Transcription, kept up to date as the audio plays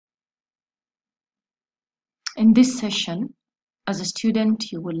In this session, as a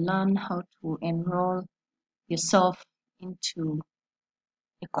student, you will learn how to enroll yourself into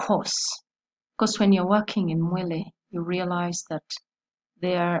a course. Because when you're working in MUELE, you realize that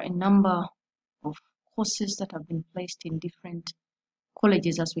there are a number of courses that have been placed in different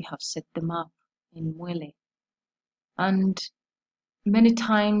colleges as we have set them up in MUELE. And many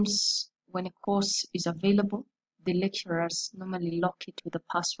times when a course is available, the lecturers normally lock it with a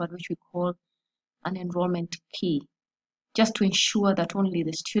password which we call an enrollment key, just to ensure that only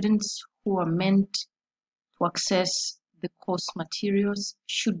the students who are meant to access the course materials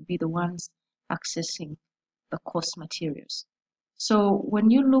should be the ones accessing the course materials. So when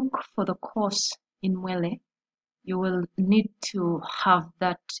you look for the course in MUELE, you will need to have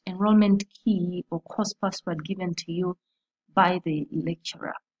that enrollment key or course password given to you by the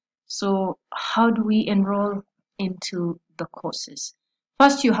lecturer. So how do we enroll into the courses?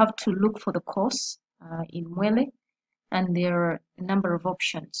 First, you have to look for the course in MUELE, and there are a number of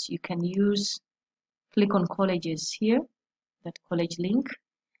options. You can click on colleges here, that college link,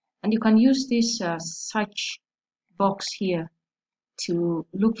 and you can use this search box here to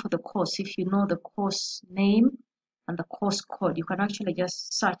look for the course. If you know the course name and the course code, you can actually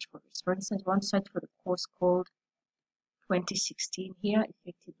just search for it. For instance, I want to search for the course called 2016 here,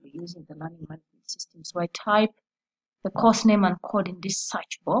 effectively using the learning management system. So I type the course name and code in this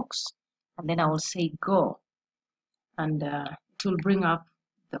search box, and then I will say go, and it will bring up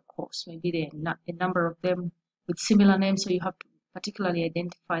the course. Maybe there are a number of them with similar names, so you have to particularly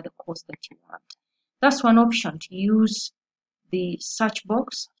identify the course that you want. That's one option, to use the search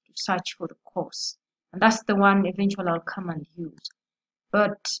box to search for the course, and that's the one eventually I'll come and use.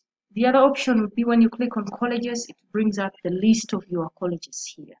 But the other option would be when you click on colleges, it brings up the list of your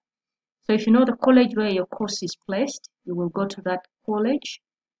colleges here. So if you know the college where your course is placed, you will go to that college,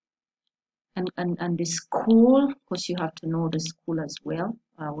 and the school, of course you have to know the school as well,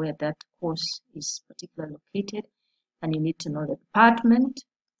 where that course is particularly located, and you need to know the department,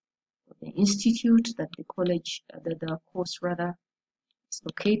 or the institute that the college, the course rather, is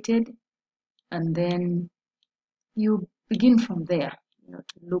located, and then you begin from there,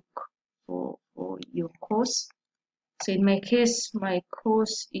 to look for your course. So in my case, my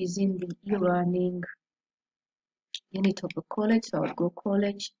course is in the e-learning unit of the college, so I'll go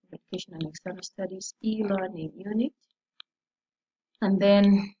college, education and external studies, e-learning unit, and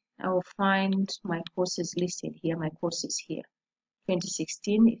then I will find my courses listed here. My course is here,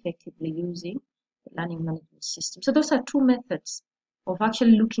 2016, effectively using the learning management system. So those are two methods of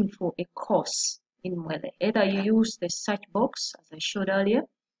actually looking for a course in MUELE. Either you use the search box, as I showed earlier,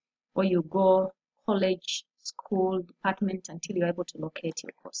 or you go college, school, department until you're able to locate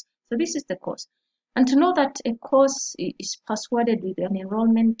your course. So this is the course. And to know that a course is passworded with an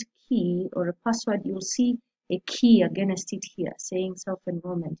enrollment key or a password, you'll see a key against it here saying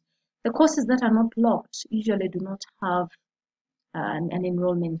self-enrollment. The courses that are not locked usually do not have an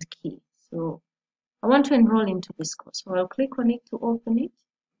enrollment key. So I want to enroll into this course. So I'll click on it to open it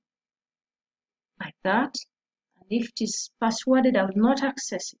like that. And if it is passworded, I will not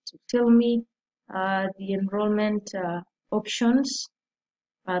access it. To tell me the enrollment options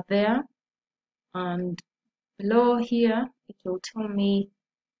are there, and below here it will tell me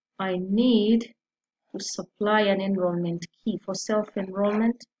I need to supply an enrollment key for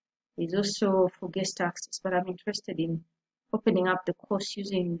self-enrollment. Is also for guest access, but I'm interested in opening up the course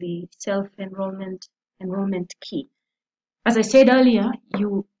using the self-enrollment key. As I said earlier,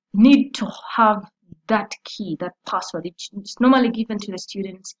 you need to have that key, that password. It's normally given to the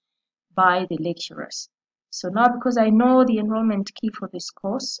students by the lecturers. So now, because I know the enrollment key for this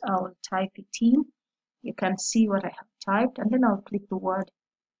course, I'll type it in. You can see what I have typed, and then I'll click the word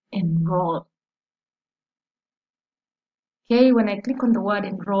enroll. Okay, when I click on the word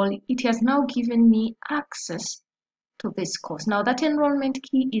enroll, it has now given me access to this course. Now that enrollment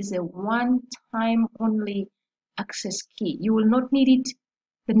key is a one-time only access key. You will not need it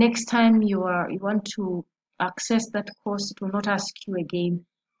the next time you want to access that course. It will not ask you again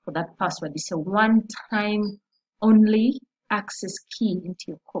for that password. It's a one-time only access key into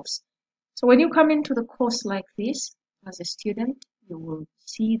your course. So when you come into the course like this, as a student, you will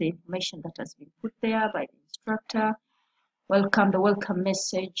see the information that has been put there by the instructor. Welcome, the welcome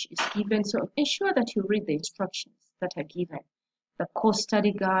message is given. So ensure that you read the instructions that are given. The course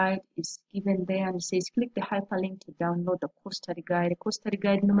study guide is given there, and it says click the hyperlink to download the course study guide. The course study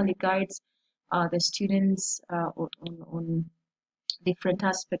guide normally guides the students on different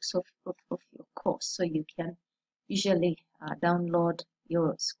aspects of your course. So you can usually download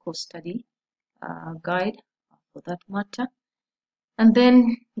your course study guide for that matter. And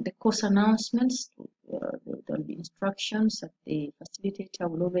then the course announcements, the will be instructions that the facilitator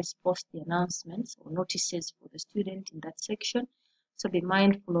will always post the announcements or notices for the student in that section. So be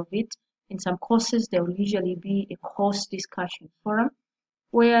mindful of it. In some courses, there will usually be a course discussion forum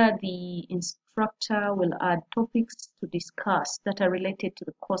where the instructor will add topics to discuss that are related to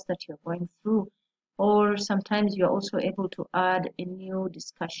the course that you're going through. Or sometimes you're also able to add a new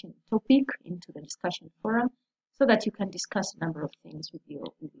discussion topic into the discussion forum so that you can discuss a number of things with your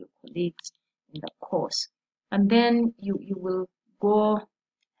colleagues in the course. And then you will go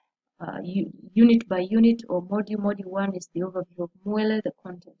unit by unit or module. Module 1 is the overview of MUELE. The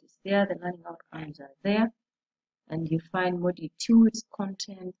content is there, the learning outcomes are there. And you find module 2 is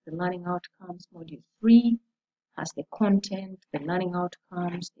content, the learning outcomes. Module 3 has the content, the learning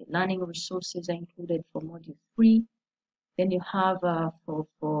outcomes, the learning resources are included for module 3. Then you have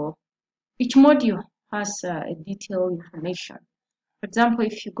for each module has a detailed information. For example,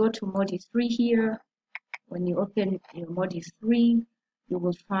 if you go to module 3 here, when you open your module 3, you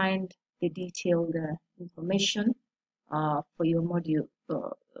will find the detailed information for your module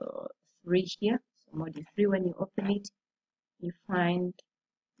 3 here. So module 3, when you open it, you find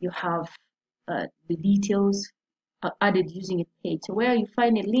you have the details added using a page. So where you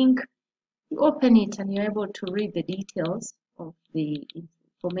find a link, you open it and you're able to read the details of the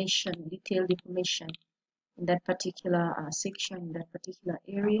information, detailed information in that particular section, in that particular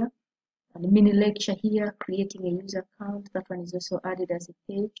area. And the mini lecture here, creating a user account, that one is also added as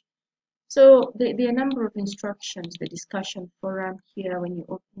a page. So there are a number of instructions. The discussion forum here, when you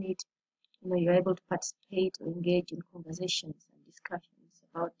open it, you're able to participate or engage in conversations and discussions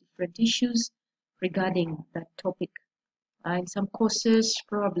about different issues regarding that topic. In some courses,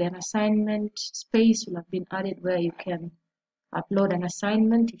 probably an assignment space will have been added where you can upload an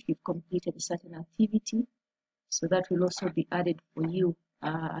assignment if you've completed a certain activity. So that will also be added for you.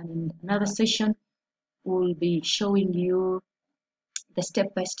 And in another session, we'll be showing you the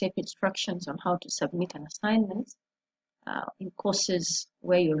step-by-step instructions on how to submit an assignment in courses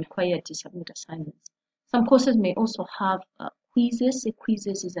where you're required to submit assignments. Some courses may also have quizzes. A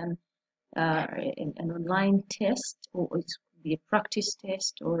quizzes is an online test, or it could be a practice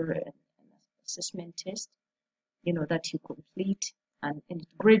test or an assessment test, that you complete, and it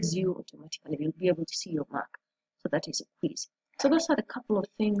grades you automatically. You'll be able to see your mark. So that is a quiz. So those are the couple of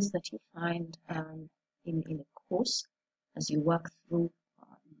things that you find in a course as you work through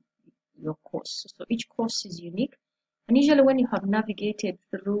your course. So each course is unique. And usually when you have navigated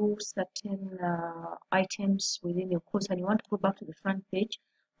through certain items within your course and you want to go back to the front page,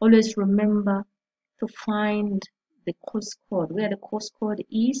 always remember to find the course code, where the course code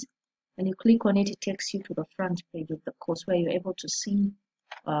is, and you click on it, it takes you to the front page of the course where you're able to see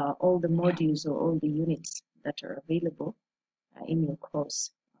all the modules or all the units that are available in your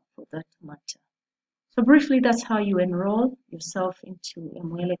course for that matter. So briefly, that's how you enroll yourself into a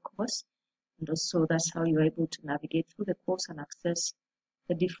MUELE course. And also that's how you're able to navigate through the course and access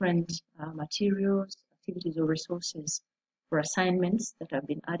the different materials, activities, or resources for assignments that have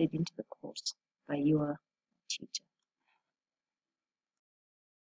been added into the course by your tutor.